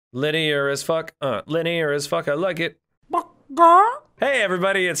Linear as fuck. Linear as fuck. I like it. Hey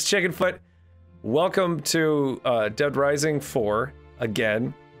everybody, it's chknfoot. Welcome to Dead Rising 4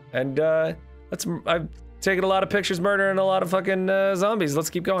 again. And I've taken a lot of pictures, murdering a lot of fucking zombies. Let's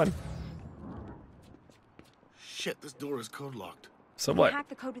keep going. Shit, this door is code locked. So what? Hack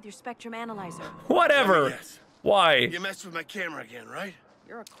the code with your spectrum analyzer. Whatever. Yes. Why? You messed with my camera again, right?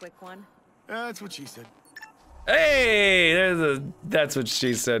 You're a quick one. That's what she said. Hey, that's what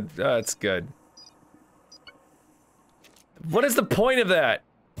she said. That's good. What is the point of that?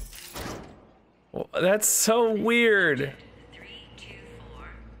 Well, that's so weird. 324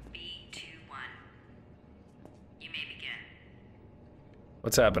 B21. You may begin.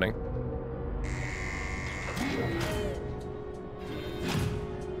 What's happening?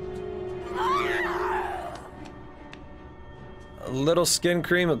 A little skin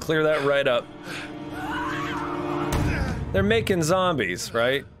cream will clear that right up. They're making zombies,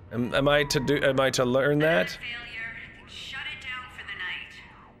 right? Am I to learn that? Failure. Shut it down for the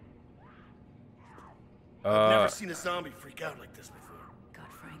night. I've never seen a zombie freak out like this before. God,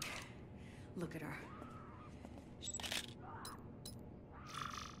 Frank. Look at her.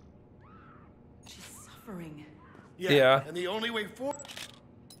 She's suffering. Yeah. And the only way forward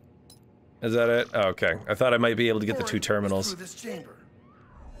Is that it? Oh, okay. I thought I might be able to get the two terminals. through this chamber.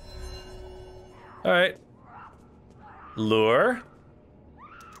 All right. Lure.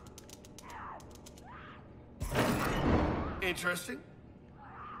 Interesting.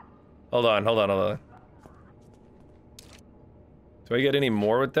 Hold on. Do I get any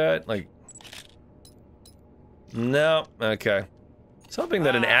more with that? Like, no. Okay. I was hoping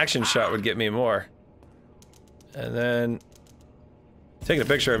that an action shot would get me more. And then taking a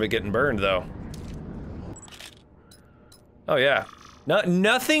picture of it getting burned, though. Oh yeah.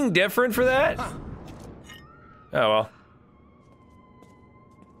 Nothing different for that? Huh. Oh well.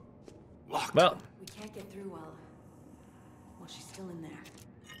 Locked. Well. We can't get through while she's still in there.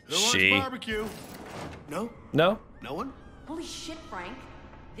 Who wants She. barbecue? No? No? No one? Holy shit, Frank.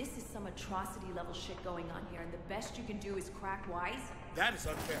 This is some atrocity level shit going on here, and the best you can do is crack wise? That is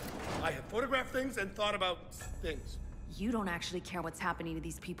unfair. I have photographed things and thought about things. You don't actually care what's happening to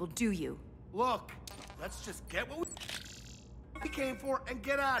these people, do you? Look, let's just get what we came for and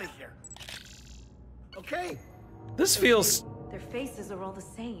get out of here. Okay? This feels. Their faces are all the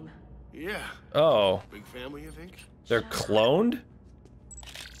same. Yeah. Oh. Big family, you think? They're cloned?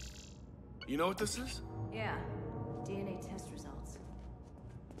 You know what this is? Yeah. DNA test results.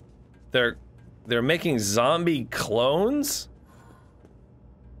 They're making zombie clones?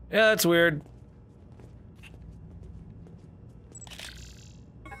 Yeah, that's weird.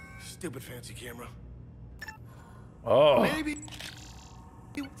 Stupid fancy camera. Oh. Maybe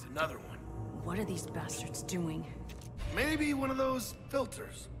it's another one. What are these bastards doing? Maybe one of those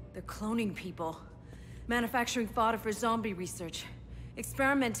filters. They're cloning people. Manufacturing fodder for zombie research.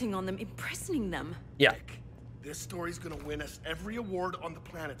 Experimenting on them, imprisoning them. Yeah. This story's gonna win us every award on the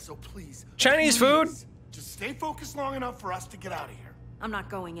planet, so please. Chinese please, food? Just stay focused long enough for us to get out of here. I'm not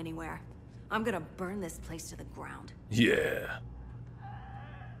going anywhere. I'm gonna burn this place to the ground. Yeah.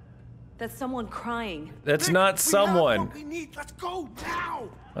 That's someone crying. That's Vic, not we someone. have what we need. Let's go now.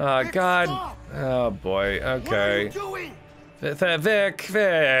 Oh Vic, God. stop. Oh boy. What are Okay. you doing?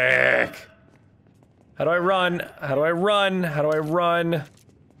 Vic. How do I run? How do I run? How do I run?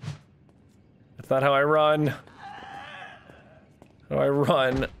 That's not how I run. How do I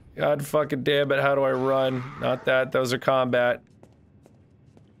run? God fucking damn it, how do I run? Not that, those are combat.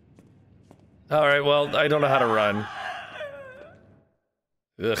 Alright, well, I don't know how to run.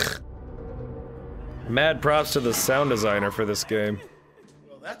 Ugh. Mad props to the sound designer for this game.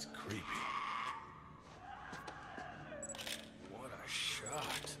 Well, that's creepy. What a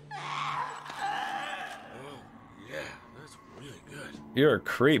shot. Oh, yeah, that's really good. You're a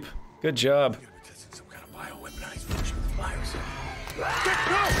creep. Good job. We're testing some kind of bioweaponized version of the virus. Vic,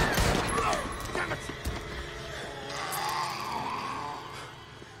 no! No! Damn it!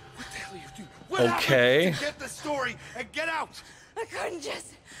 What the hell are you doing? What Okay. happened? Get the story and get out! I couldn't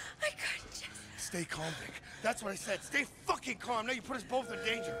just. Stay calm, Vic. That's what I said. Stay fucking calm. Now you put us both in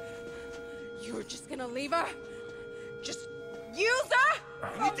danger. You were just gonna leave her? Just use her?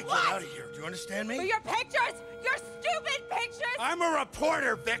 I need to get out of here. Do you understand me? For your pictures! Your stupid pictures! I'm a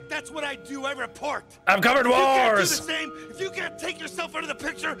reporter, Vic. That's what I do. I report. I've covered If you can't do wars! the same, if you can't take yourself out of the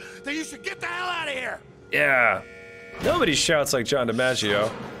picture, then you should get the hell out of here. Yeah. Nobody shouts like John DiMaggio.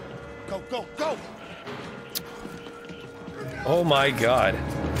 Go, go, go! Oh my God.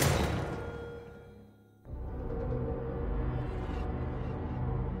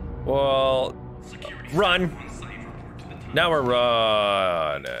 Well, run. Now we're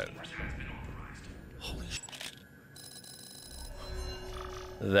running.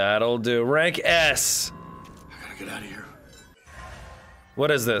 That'll do. Rank S. I gotta get out of here. What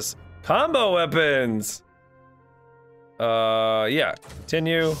is this? Combo weapons. Yeah.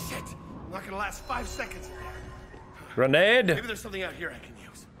 Continue. Shit. I'm not gonna last 5 seconds. Grenade. Maybe there's something out here I can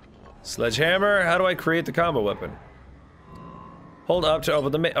use. Sledgehammer. How do I create the combo weapon? Hold up to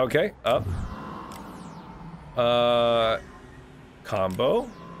open the okay, up. Combo.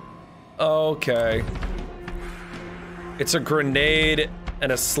 Okay. It's a grenade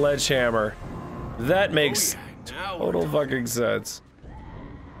and a sledgehammer. That makes total fucking sense.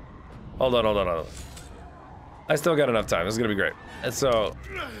 Hold on, hold on, hold on. I still got enough time. This is gonna be great. And so.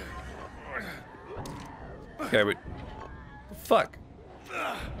 Okay, but. Fuck.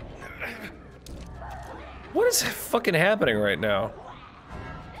 What is fucking happening right now?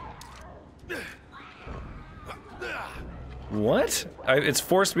 What? It's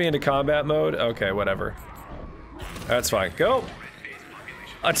forced me into combat mode? Okay, whatever. That's fine. Go!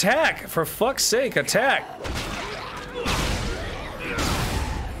 Attack! For fuck's sake, attack!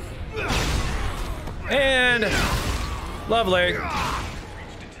 And... Lovely. Son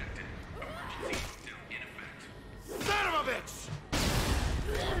of a bitch!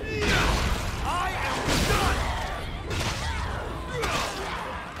 I am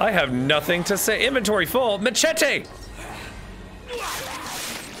done! I have nothing to say. Inventory full. Machete!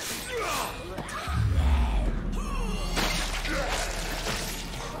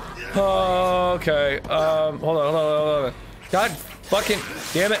 Okay, hold on. God fucking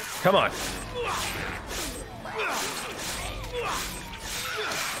damn it, come on.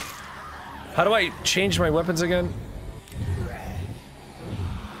 How do I change my weapons again?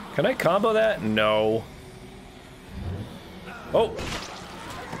 Can I combo that? No. Oh.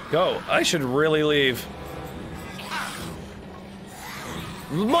 Go, I should really leave.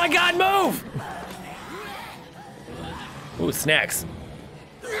 My God, move! Ooh, snacks.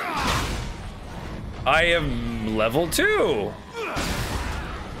 I am level 2.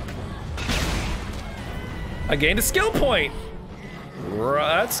 I gained a skill point.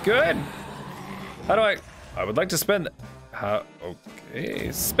 That's good. How do I would like to spend. How?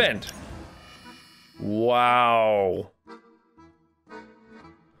 Okay, spend. Wow.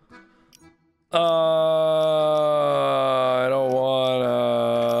 I don't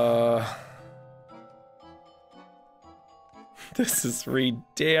wanna. This is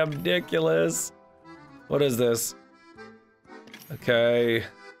ridiculous. What is this? Okay.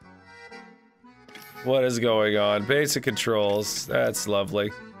 What is going on? Basic controls. That's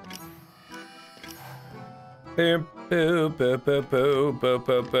lovely. Boop, boop, boop, boop, boop, boop,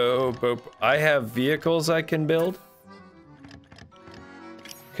 boop, boop, boop. I have vehicles I can build.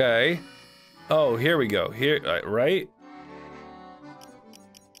 Okay. Oh, here we go. Here, right?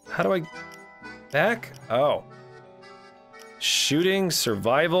 How do I back? Oh. Shooting,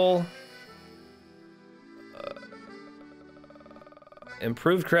 survival.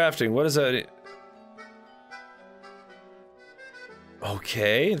 Improved crafting. What is that?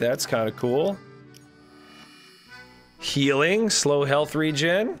 Okay, that's kind of cool. Healing, slow health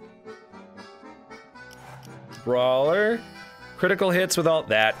regen. Brawler. Critical hits without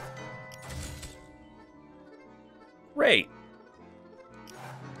that. Great.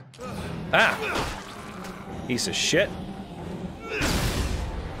 Ah. Piece of shit.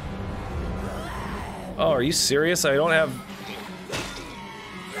 Oh, are you serious? I don't have...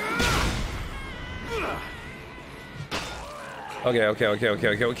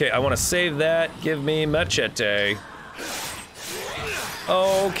 Okay. I want to save that. Give me machete.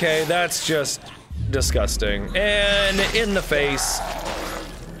 Okay, that's just disgusting. And in the face.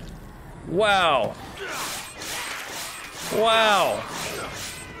 Wow. Wow.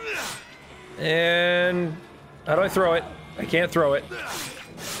 And how do I throw it? I can't throw it.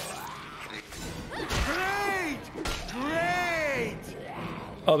 Great!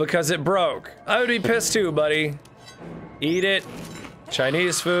 Oh, because it broke. I would be pissed too, buddy. Eat it.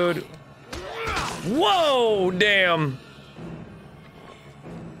 Chinese food. Whoa, damn.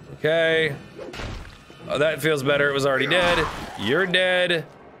 Okay. Oh, that feels better. It was already dead. You're dead.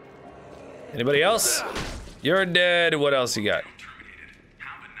 Anybody else? You're dead. What else you got?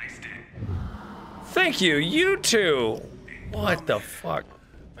 Thank you, you too. What the fuck?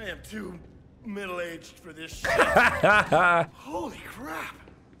 I am too middle-aged for this shit. Holy crap.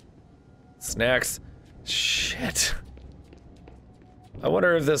 Snacks. Shit. I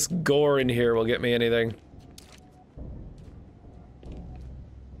wonder if this gore in here will get me anything.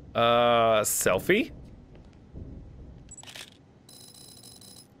 Selfie?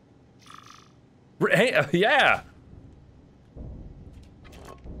 Hey, yeah.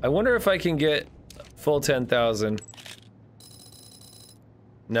 I wonder if I can get full 10,000.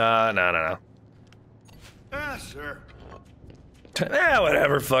 No, no, no, no. Ah, sure.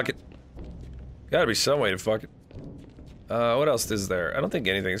 Whatever, fuck it. Gotta be some way to fuck it. What else is there? I don't think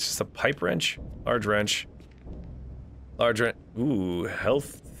anything. It's just a pipe wrench. Large wrench. Large wrench. Ooh,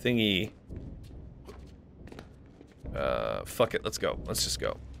 health thingy. Fuck it, let's go. Let's just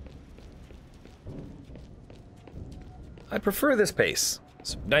go. I prefer this pace.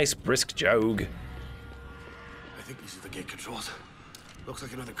 It's a nice, brisk jog. I think these are the gate controls. Looks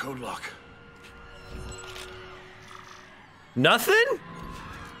like another code lock. Nothing?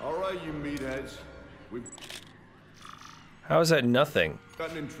 All right, you meatheads. We've How is that nothing?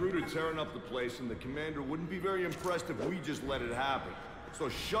 got an intruder tearing up the place, and the commander wouldn't be very impressed if we just let it happen. So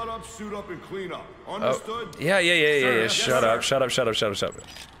shut up, suit up, and clean up. Understood? Yeah. Shut up.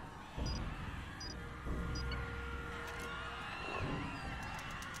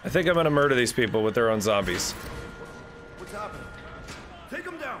 I think I'm gonna murder these people with their own zombies. What's happening? Take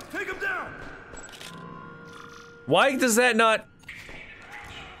him down! Take him down! Why does that not...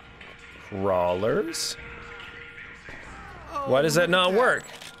 Crawlers? Why does that not work?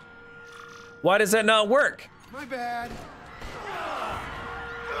 Why does that not work? My bad.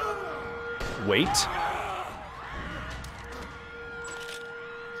 Wait.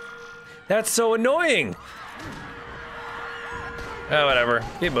 That's so annoying. Oh, whatever.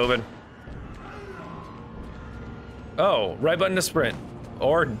 Keep moving. Oh, right button to sprint.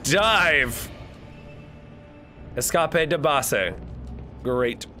 Or dive. Escape de base.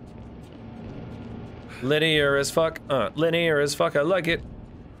 Great. Linear as fuck. Linear as fuck. I like it.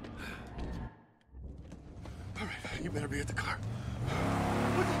 All right, you better be at the car.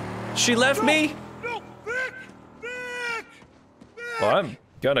 She left me? No! Vic! Vic! Vic! Well, I'm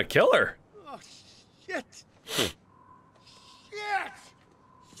gonna kill her. Oh, shit! Shit!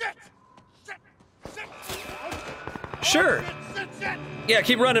 Shit! Shit! Shit! Sure. Shit! Yeah,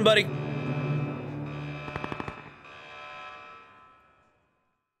 keep running, buddy.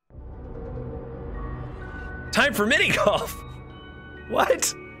 Time for mini golf.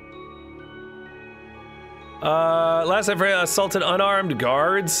 What? Last I assaulted unarmed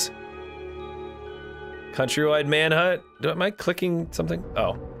guards. Countrywide manhunt. Am I clicking something?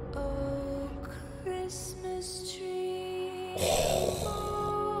 Oh. Oh, Christmas tree.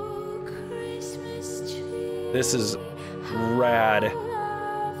 Oh, Christmas tree. This is rad.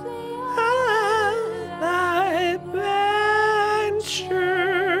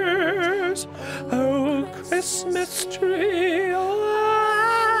 Adventures. Oh, Christmas tree.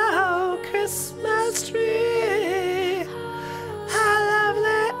 Oh, Christmas tree. How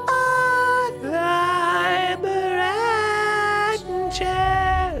lovely are thy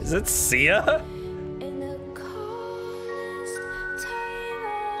branches. Is it SIA? In the coldest time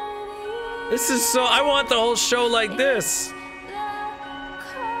of year. This is so. I want the whole show like this. The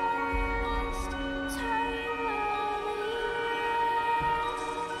coldest time of year.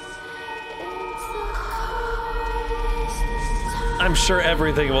 It's the coldest time. I'm sure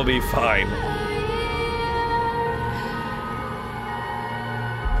everything will be fine.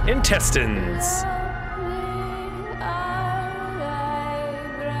 Intestines.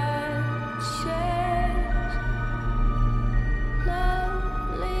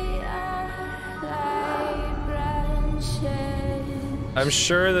 I'm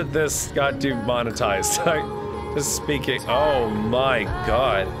sure that this got demonetized. Just speaking. Oh my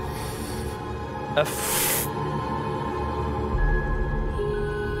god.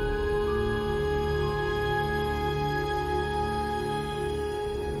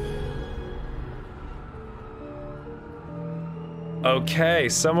 Okay,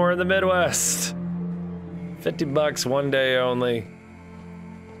 somewhere in the Midwest. 50 bucks one day only.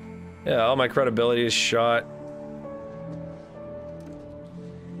 Yeah, all my credibility is shot.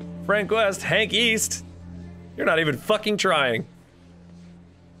 Frank West, Hank East. You're not even fucking trying.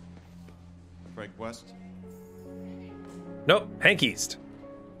 Frank West? Nope, Hank East.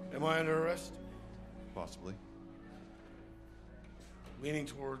 Am I under arrest? Possibly. Leaning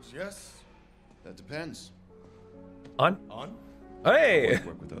towards yes. That depends. On? On? Hey!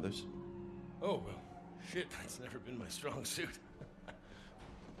 Work with others. Oh, well, shit, that's never been my strong suit.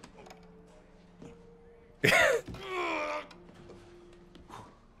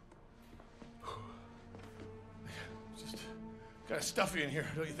 Just kind of stuffy in here,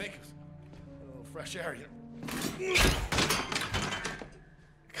 don't you think? A little fresh air, you know.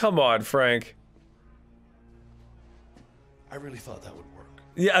 Come on, Frank. I really thought that would work.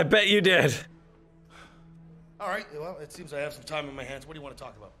 Yeah, I bet you did. All right, well, it seems I have some time on my hands. What do you want to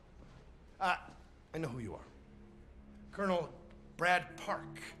talk about? I know who you are. Colonel Brad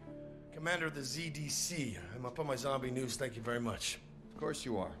Park, commander of the ZDC. I'm up on my zombie news, thank you very much. course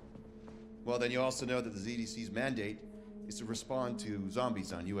you are. Well, then you also know that the ZDC's mandate is to respond to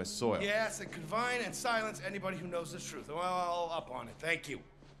zombies on U.S. soil. Yes, and confine and silence anybody who knows the truth. Well, I'll up on it. Thank you.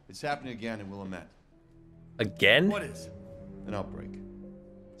 It's happening again in Willamette. Again? What is? An outbreak.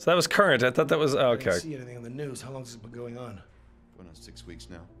 So that was current. I thought that was I okay. didn't see anything on the news. How long has it been going on? Going on 6 weeks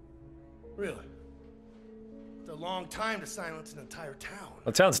now. Really? It's a long time to silence an entire town.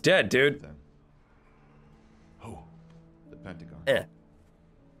 That town's dead, dude. Them. Who? The Pentagon. Eh.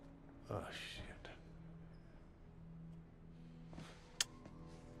 Oh, shit.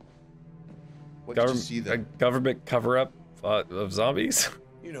 What did you see A there? government cover-up of zombies.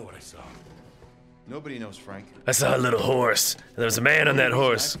 You know what I saw. Nobody knows, Frank. I saw a little horse, and there was a man on that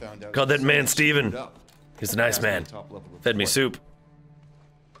horse. Called that man Steven. He's a nice man. Fed me soup.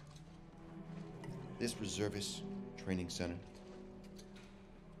 This reservist training center.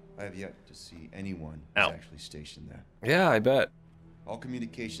 I have yet to see anyone Ow. who's actually stationed there. Yeah, I bet. All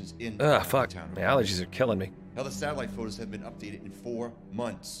communications in Ugh, fuck. town. My allergies are killing me. Hell, the satellite photos have been updated in 4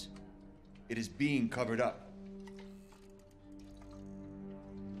 months. It is being covered up.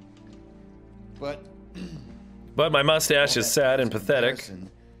 But my mustache is sad and pathetic.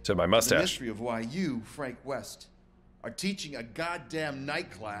 Comparison To my The mustache. mystery of why you, Frank West, are teaching a goddamn night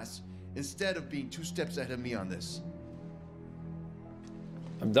class instead of being 2 steps ahead of me on this.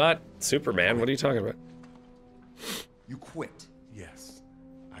 I'm not Superman. What are you talking about? You quit. Yes,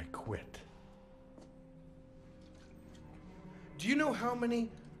 I quit. Do you know how many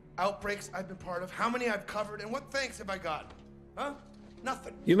outbreaks I've been part of? How many I've covered? And what thanks have I gotten? Huh?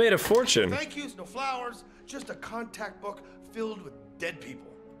 Nothing. You made a fortune. Thank yous, no flowers, just a contact book filled with dead people.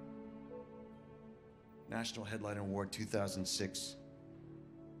 National Headline Award 2006.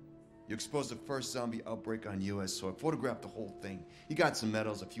 You exposed the first zombie outbreak on U.S. soil. Photographed the whole thing. You got some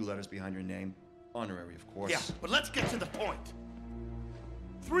medals, a few letters behind your name. Honorary, of course. Yeah, but let's get to the point.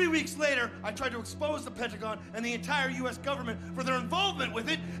 3 weeks later, I tried to expose the Pentagon and the entire U.S. government for their involvement with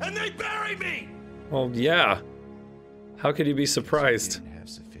it, and they bury me! Well, yeah. How could you be You surprised? didn't have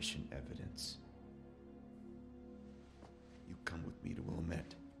sufficient evidence. You come with me to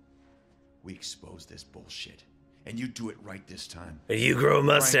Willamette. We expose this bullshit. And you do it right this time. And you grow a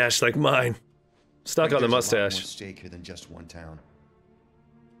mustache like mine. Stuck on the There's a lot more at mustache. stake here than just one town.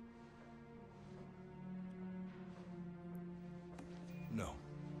 No.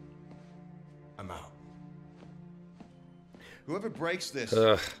 I'm out. Whoever breaks this.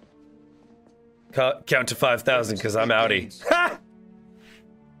 Ugh. Count to 5,000 because I'm outie. Ha!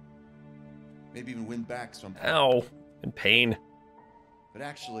 Maybe even win back some. Ow. In pain. But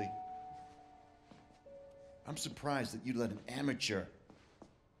actually, I'm surprised that you let an amateur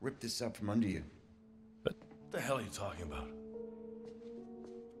rip this out from under you. What the hell are you talking about?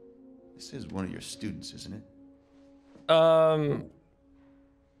 This is one of your students, isn't it? I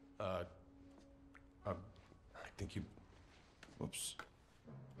think you... Whoops.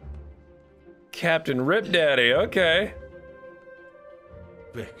 Captain Rip Daddy, okay.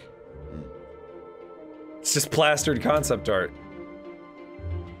 Vic. It's just plastered concept art.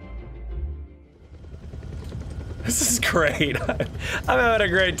 This is great. I'm having a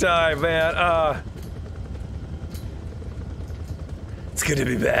great time, man. It's good to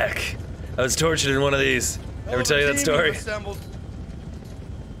be back. I was tortured in one of these. Ever tell you that story?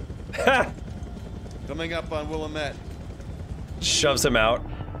 Ha! Coming up on Willamette. Shoves him out.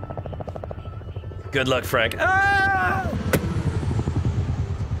 Good luck, Frank. Ah!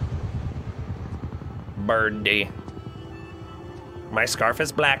 Birdie. My scarf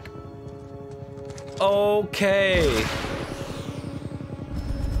is black. Okay.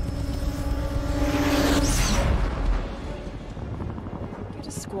 There's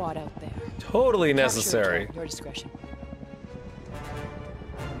a squad out there. Totally Capture necessary. at your discretion.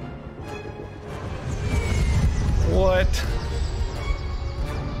 What?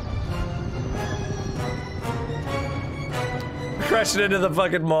 Crashing into the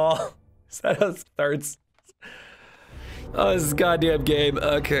fucking mall. Is that how it starts? Oh, this is a goddamn game.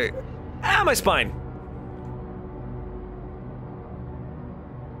 Okay. Ah, my spine.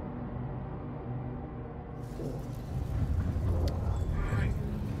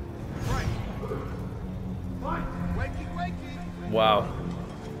 Wow.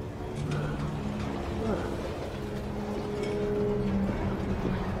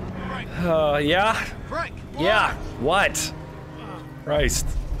 Yeah? Frank! Yeah. What? Christ.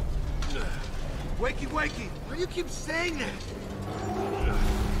 Wakey, wakey! Why do you keep saying that?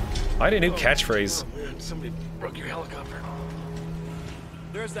 I need a new catchphrase. Oh, man, somebody broke your helicopter.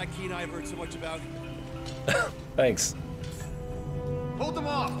 There's that keen I've heard so much about. Thanks. Hold them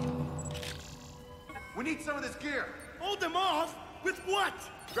off! We need some of this gear. Hold them off? With what?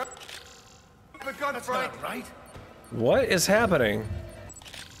 Grab the gun, That's Frank. not right. What is happening?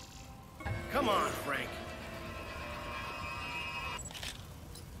 Come on, Frank.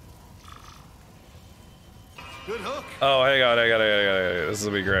 Good hook. Oh, hang on. This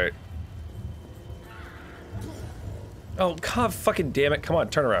will be great. Oh, god fucking damn it. Come on,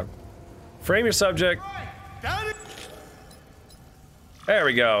 turn around. Frame your subject. Down it. There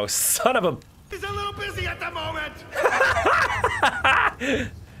we go. Son of a... He's a little busy at the moment.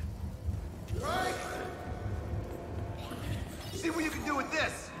 Frank! See what you can do with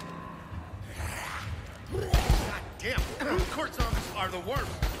this. God damn. Court zombies are the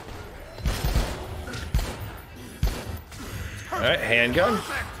worst. Alright, handgun.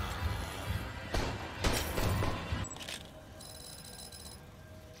 Perfect.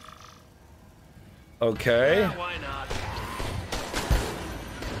 Okay. Yeah, why not?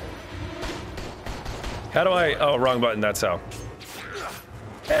 How do I... Oh, wrong button, that's how.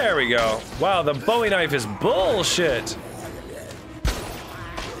 There we go. Wow, the Bowie knife is bullshit.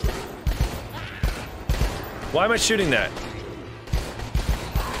 Why am I shooting that?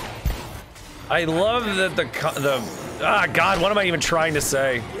 I love that ah, God, what am I even trying to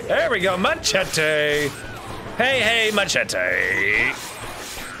say? There we go, machete. Hey, machete.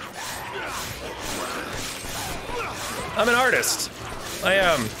 I'm an artist. I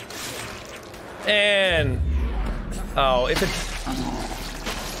am. And... Oh, if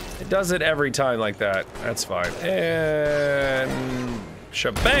it does it every time like that, that's fine. And...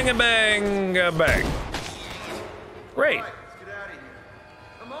 Shabang-a-bang-a-bang. Great. All right, let's get out of here.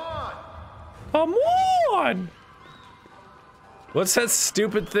 Come on. Come on! What's that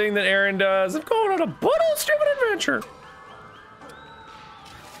stupid thing that Aaron does? I'm going on a little stupid adventure.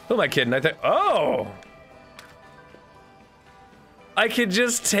 Who am I kidding? I think. Oh! I could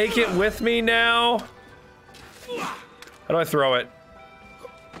just take it with me now? How do I throw it?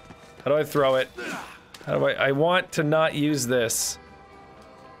 How do I throw it? How do I want to not use this.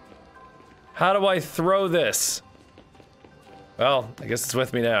 How do I throw this? Well, I guess it's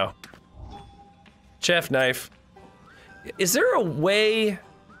with me now. Chef knife. Is there a way?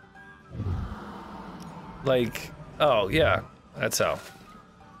 Like, oh yeah, that's how.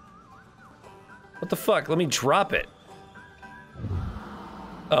 What the fuck? Let me drop it.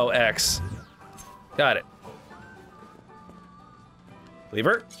 Oh, X. Got it.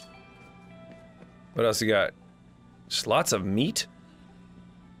 Lever. What else you got? Just lots of meat.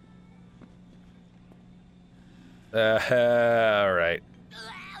 All right.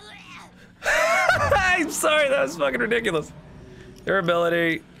 I'm sorry, that was fucking ridiculous.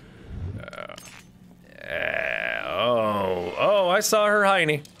 Durability. Oh, I saw her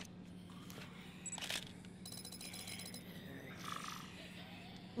hiney.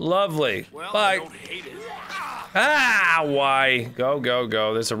 Lovely. Well, bye. I don't hate it. Ah, why? Go, go,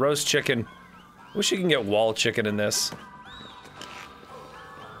 go. There's a roast chicken. Wish you can get wall chicken in this.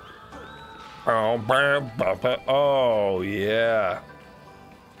 Oh, yeah.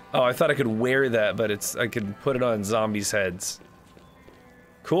 Oh, I thought I could wear that, but I could put it on zombies' heads.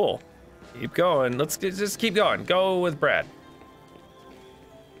 Cool. Keep going. Let's just keep going. Go with Brad.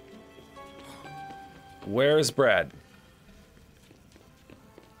 Where's Brad?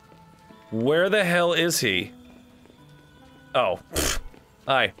 Where the hell is he? Oh.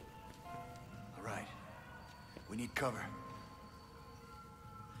 Hi. All right. We need cover.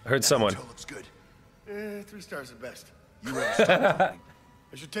 I heard someone. Hotel looks good. 3 stars at best. You ready to start the thing?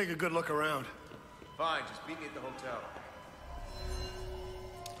 I should take a good look around. Fine, just meet me at the hotel.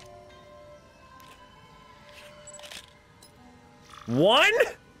 One?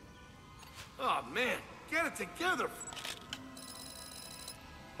 Oh man, get it together.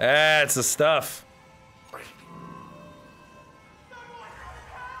 That's the stuff.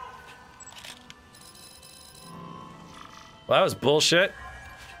 Well, that was bullshit.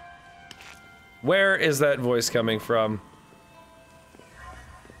 Where is that voice coming from?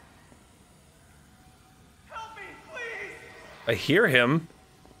 Help me, please. I hear him.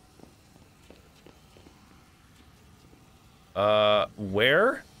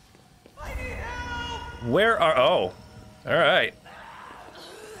 Where? I need help. Where are, oh. All right.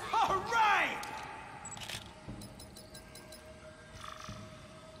 All right.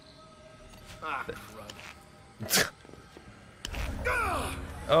 Ah, crud.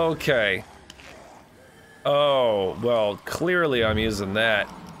 Okay. Oh, well, clearly I'm using that.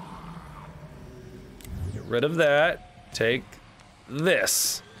 Get rid of that. Take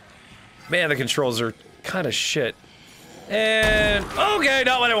this. Man, the controls are kind of shit. And, okay,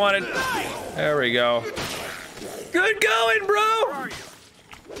 not what I wanted. There we go. Good going, bro!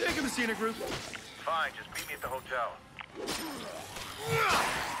 Taking the scenic route. Fine, just meet me at the hotel.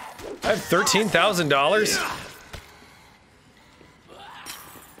 I have $13,000.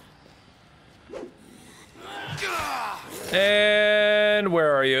 And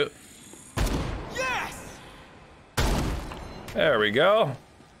where are you? Yes! There we go.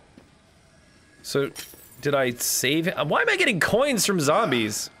 So, did I save him? Why am I getting coins from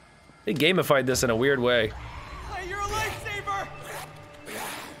zombies? They gamified this in a weird way. Hey, you're a lifesaver!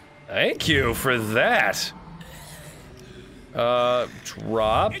 Thank you for that.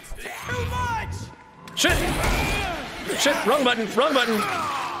 Drop. It's too much! Shit! Shit, wrong button, wrong button.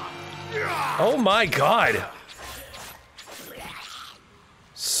 Oh my god.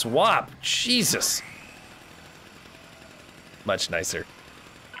 Swap, Jesus. Much nicer.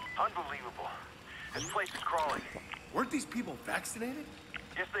 Unbelievable. This place is crawling. Weren't these people vaccinated?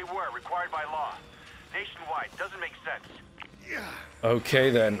 Yes, they were, required by law. Nationwide, doesn't make sense. Okay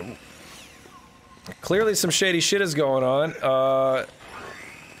then. Clearly some shady shit is going on.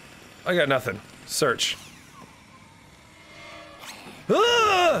 I got nothing. Search.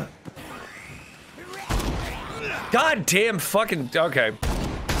 Ah! God damn fucking, okay.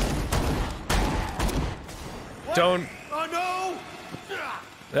 Don't. Oh no!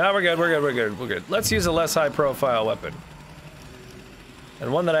 No, we're good, we're good, we're good, we're good. Let's use a less high profile weapon.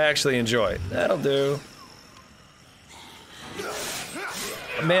 And one that I actually enjoy. That'll do.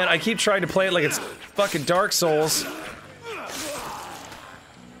 Man, I keep trying to play it like it's fucking Dark Souls.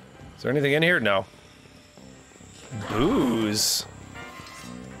 Is there anything in here? No. Booze.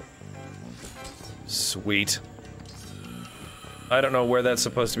 Sweet. I don't know where that's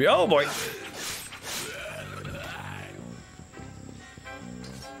supposed to be. Oh boy!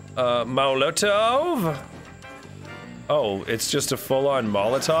 Molotov? Oh, it's just a full-on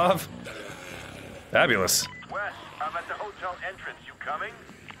Molotov? Fabulous. Wes, I'm at the hotel entrance. You coming?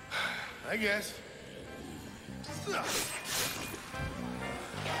 I guess.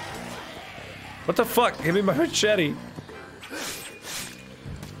 What the fuck? Give me my machete.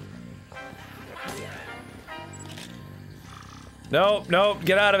 Nope, nope,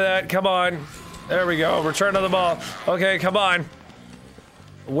 get out of that. Come on. There we go. Return of the ball. Okay, come on.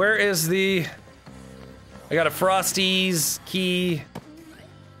 Where is the... I got a Frosty's key.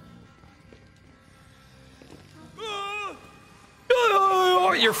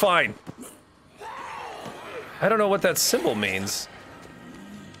 Oh, you're fine. I don't know what that symbol means.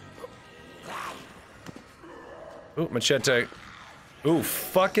 Ooh, machete. Ooh,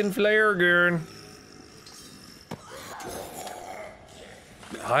 fucking flare gun.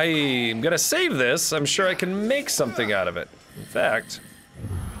 I'm gonna save this. I'm sure I can make something out of it. In fact...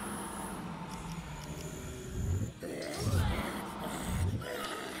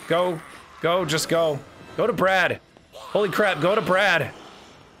 Go. Go, just go. Go to Brad. Holy crap, go to Brad.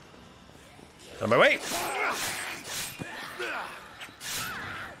 On my way.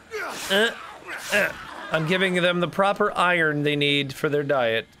 I'm giving them the proper iron they need for their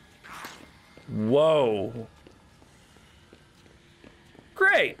diet. Whoa.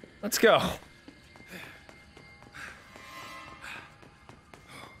 Great. Let's go.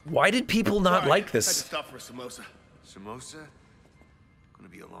 Why did people not like this? I had to stop for a samosa. Samosa? Gonna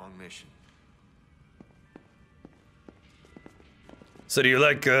be a long mission. So do you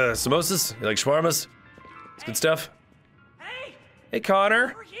like samosas? You like shawarmas? It's good stuff. Hey! Hey,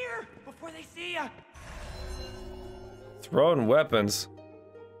 Connor. Over here! Before they see ya! Throwing weapons.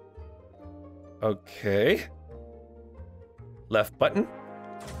 Okay. Left button.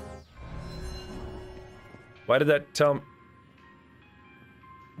 Why did that tell me?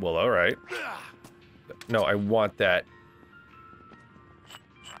 Well, alright. No, I want that.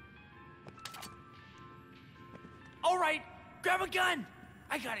 Alright, grab a gun!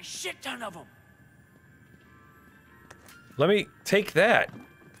 I got a shit ton of them! Let me take that.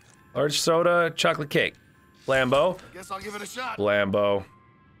 Large soda, chocolate cake. Lambo. Guess I'll give it a shot. Lambo.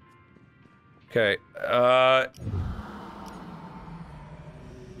 Okay,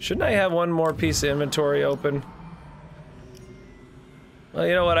 shouldn't I have one more piece of inventory open? Well,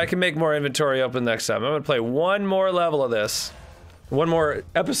 you know what? I can make more inventory open next time. I'm gonna play one more level of this. One more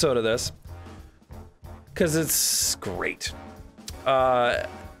episode of this. Because it's great.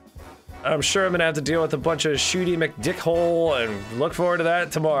 I'm sure I'm gonna have to deal with a bunch of shooty McDickhole and look forward to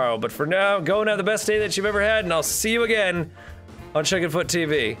that tomorrow. But for now, go and have the best day that you've ever had, and I'll see you again on Chickenfoot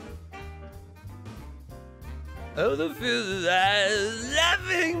TV. Oh, the feel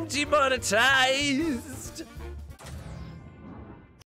laughing demonetized.